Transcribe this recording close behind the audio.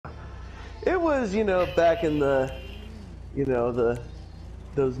It was, back in the,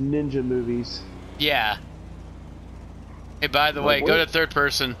 those ninja movies. Yeah. Hey, by the Like, way, go what? to third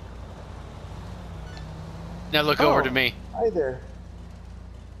person. Now look over to Oh, me. hi there.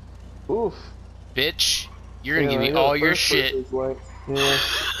 Oof. Bitch. You're gonna Yeah, give me I know all the your first shit. person's like, yeah.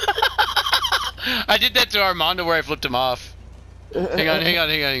 I did that to Armando where I flipped him off. Hang on, hang on,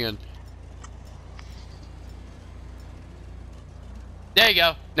 hang on, hang on. There you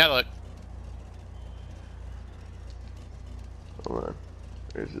go. Now look. Hold on.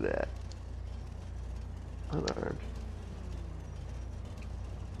 Where's it at? Unarmed.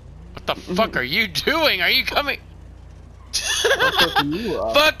 What the fuck are you doing? Are you coming? I'm fucking you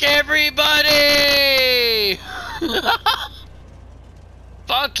up. Fuck everybody!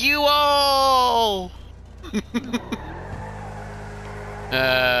 Fuck you all!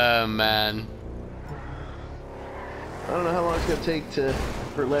 Man. I don't know how long it's gonna take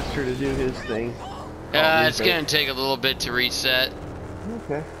for Lester to do his thing. It's gonna take a little bit to reset.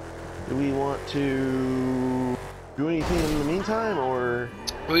 Okay. Do we want to do anything in the meantime, or?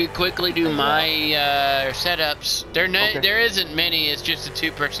 We quickly do my setups. There isn't many. It's just the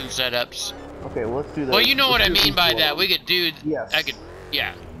two-person setups. Okay, well, let's do that. Well, you know what I Let's do mean by each that. one. We could do. Yes. I could.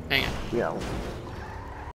 Yeah. Hang on. Yeah.